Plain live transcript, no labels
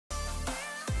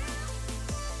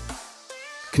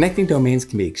Connecting domains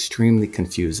can be extremely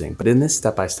confusing, but in this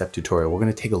step-by-step tutorial, we're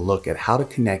going to take a look at how to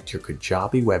connect your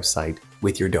Kajabi website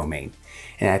with your domain.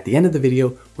 And at the end of the video,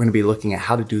 we're going to be looking at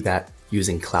how to do that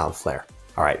using Cloudflare.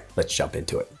 All right, let's jump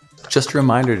into it. Just a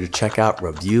reminder to check out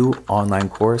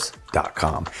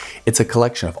reviewonlinecourse.com. It's a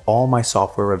collection of all my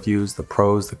software reviews, the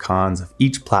pros, the cons of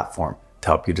each platform to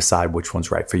help you decide which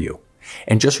one's right for you.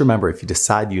 And just remember, if you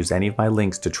decide to use any of my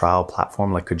links to trial a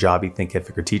platform like Kajabi,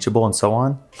 Thinkific, or Teachable, and so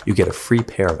on, you get a free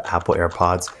pair of Apple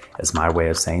AirPods as my way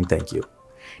of saying thank you.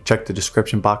 Check the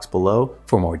description box below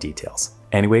for more details.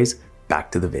 Anyways, back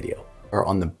to the video. We're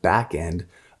on the back end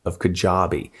of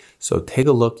Kajabi. So take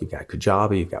a look, you've got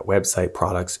Kajabi, you've got website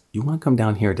products. You want to come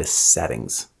down here to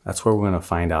settings. That's where we're going to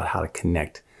find out how to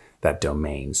connect that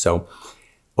domain. So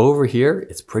over here,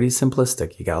 it's pretty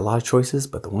simplistic. You got a lot of choices,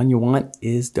 but the one you want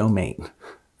is domain,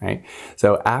 right?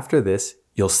 So after this,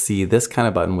 you'll see this kind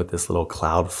of button with this little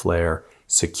Cloudflare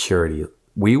security.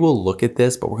 We will look at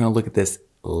this, but we're going to look at this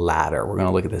later. We're going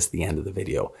to look at this at the end of the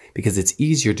video because it's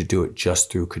easier to do it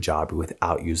just through Kajabi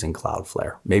without using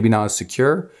Cloudflare. Maybe not as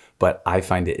secure, but I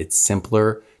find it's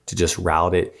simpler to just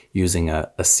route it using a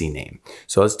CNAME.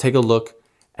 So let's take a look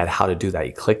at how to do that.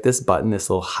 You click this button, this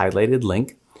little highlighted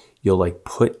link. You'll like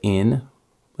put in,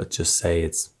 let's just say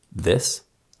it's this,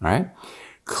 all right?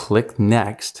 Click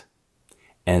next,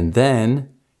 and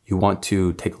then you want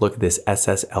to take a look at this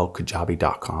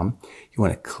sslkajabi.com. You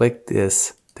want to click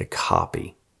this to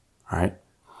copy, all right?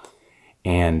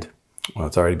 And well,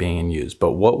 it's already being used,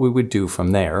 but what we would do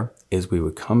from there is we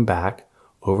would come back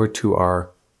over to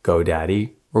our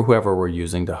GoDaddy or whoever we're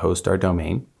using to host our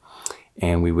domain,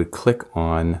 and we would click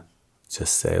on,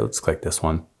 just say, let's click this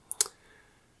one.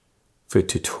 For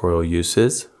tutorial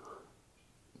uses,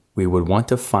 we would want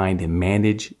to find and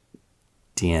manage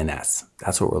DNS.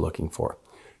 That's what we're looking for.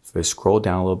 So we scroll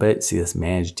down a little bit, see this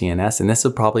manage DNS, and this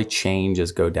will probably change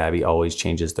as GoDaddy always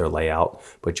changes their layout,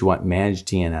 but you want manage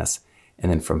DNS.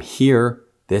 And then from here,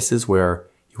 this is where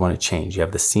you want to change. You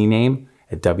have the CNAME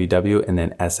at www and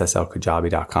then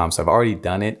sslkajabi.com. So I've already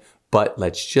done it, but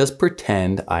let's just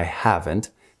pretend I haven't.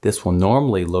 This will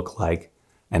normally look like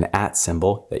an @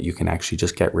 symbol that you can actually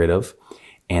just get rid of.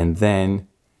 And then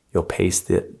you'll paste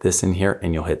this in here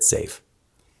and you'll hit save.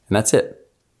 And that's it.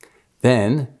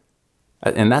 Then,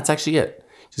 and that's actually it.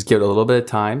 Just give it a little bit of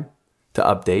time to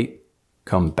update,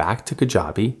 come back to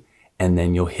Kajabi, and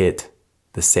then you'll hit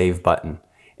the save button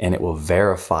and it will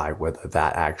verify whether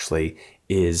that actually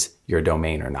is your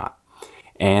domain or not.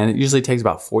 And it usually takes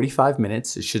about 45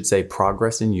 minutes. It should say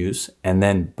progress in use. And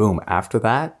then boom, after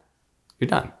that, you're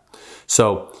done.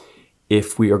 So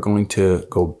if we are going to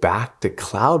go back to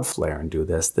Cloudflare and do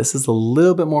this, this is a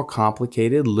little bit more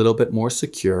complicated, a little bit more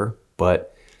secure,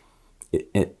 but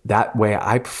that way,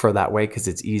 I prefer that way because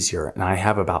it's easier. And I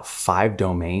have about 5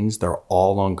 domains. They're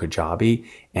all on Kajabi,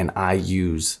 and I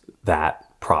use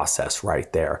that process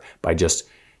right there by just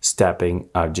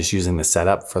using the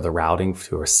setup for the routing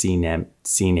to a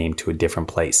CNAME to a different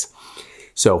place.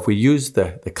 So if we use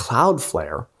the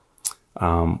Cloudflare,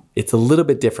 it's a little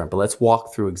bit different, but let's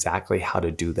walk through exactly how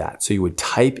to do that. So you would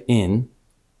type in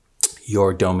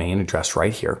your domain address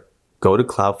right here, go to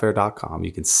cloudflare.com,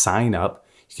 you can sign up,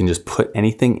 you can just put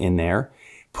anything in there,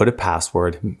 put a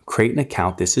password, create an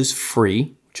account. This is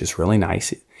free, which is really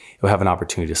nice. You'll have an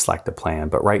opportunity to select a plan,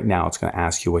 but right now it's going to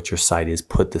ask you what your site is.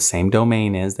 Put the same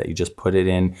domain is that you just put it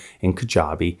in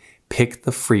Kajabi, pick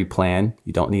the free plan.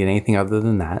 You don't need anything other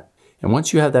than that. And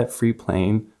once you have that free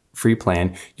plan,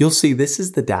 you'll see this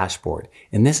is the dashboard,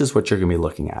 and this is what you're going to be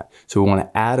looking at. So we want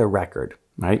to add a record,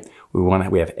 right? We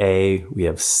have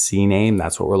CNAME,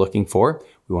 that's what we're looking for.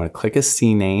 We want to click a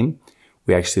CNAME.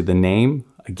 The name,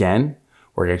 again,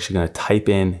 we're actually going to type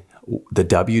in the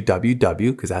www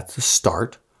because that's the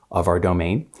start of our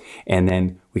domain. And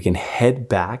then we can head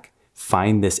back,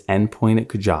 find this endpoint at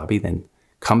Kajabi, then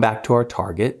come back to our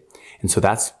target. And so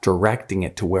that's directing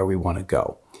it to where we want to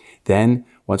go. Then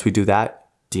once we do that,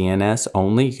 DNS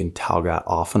only, you can toggle that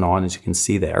off and on as you can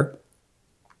see there.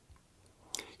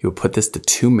 You'll put this to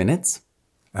 2 minutes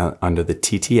under the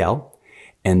TTL,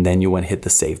 and then you want to hit the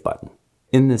save button.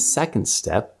 In the second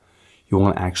step, you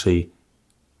want to actually,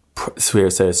 so here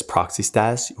it says proxy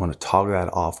status, you want to toggle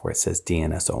that off where it says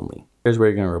DNS only. Here's where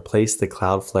you're going to replace the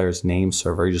Cloudflare's name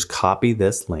server. You just copy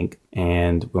this link,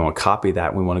 and we want to copy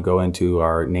that. We want to go into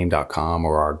our name.com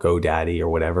or our GoDaddy or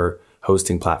whatever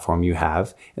hosting platform you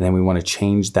have, and then we want to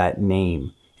change that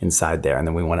name inside there, and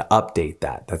then we want to update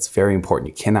that. That's very important.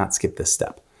 You cannot skip this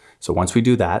step. So once we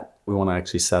do that, we want to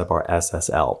actually set up our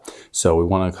SSL. So we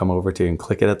want to come over to and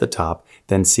click it at the top,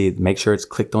 then make sure it's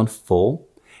clicked on full,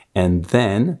 and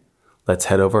then let's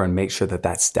head over and make sure that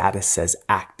that status says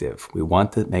active. We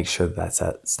want to make sure that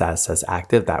that status says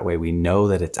active. That way we know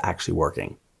that it's actually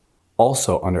working.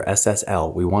 Also under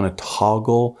SSL, we want to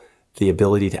toggle the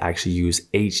ability to actually use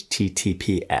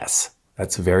HTTPS.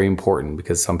 That's very important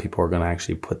because some people are going to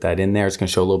actually put that in there. It's going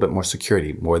to show a little bit more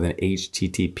security. More than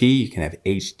HTTP, you can have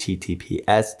HTTPS.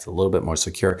 It's a little bit more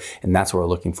secure. And that's what we're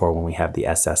looking for when we have the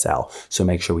SSL. So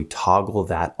make sure we toggle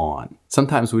that on.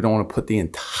 Sometimes we don't want to put the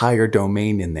entire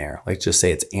domain in there. Like just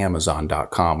say it's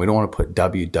Amazon.com. We don't want to put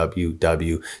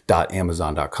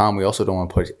www.amazon.com. We also don't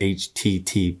want to put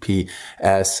HTTPS ://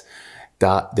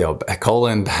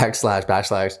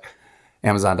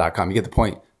 Amazon.com. You get the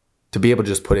point. To be able to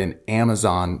just put in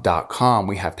Amazon.com,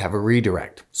 we have to have a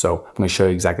redirect. So I'm going to show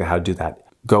you exactly how to do that.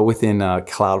 Go within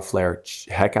Cloudflare,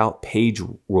 check out page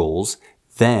rules.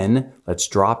 Then let's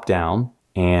drop down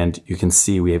and you can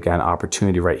see we have got an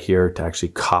opportunity right here to actually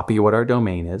copy what our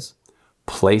domain is,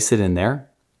 place it in there.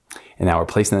 And now we're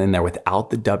placing it in there without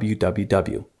the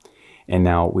www. And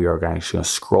now we are actually going to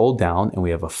scroll down and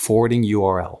we have a forwarding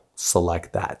URL.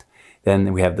 Select that.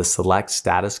 Then we have the select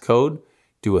status code.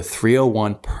 Do a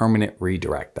 301 permanent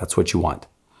redirect. That's what you want.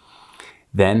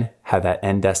 Then have that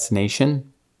end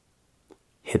destination,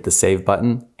 hit the save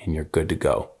button, and you're good to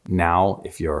go. Now,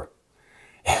 if you're,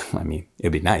 I mean,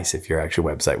 it'd be nice if your actual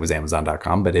website was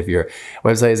Amazon.com, but if your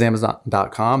website is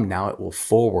Amazon.com, now it will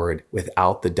forward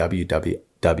without the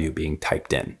www being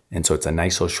typed in. And so it's a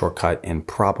nice little shortcut and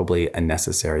probably a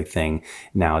necessary thing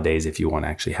nowadays if you want to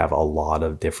actually have a lot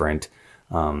of different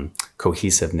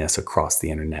cohesiveness across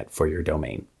the internet for your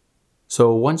domain.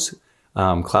 So once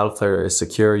Cloudflare is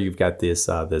secure, you've got this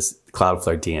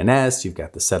Cloudflare DNS, you've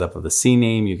got the setup of the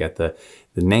CNAME, you've got the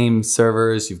name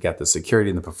servers, you've got the security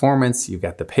and the performance, you've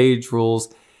got the page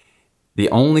rules. The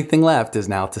only thing left is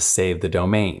now to save the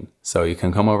domain. So you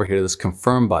can come over here to this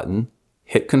confirm button,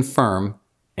 hit confirm,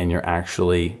 and you're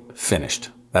actually finished.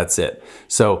 That's it.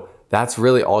 So that's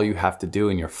really all you have to do,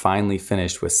 and you're finally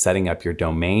finished with setting up your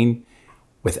domain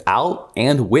without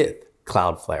and with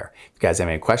Cloudflare. If you guys have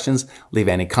any questions, leave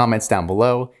any comments down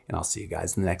below, and I'll see you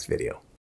guys in the next video.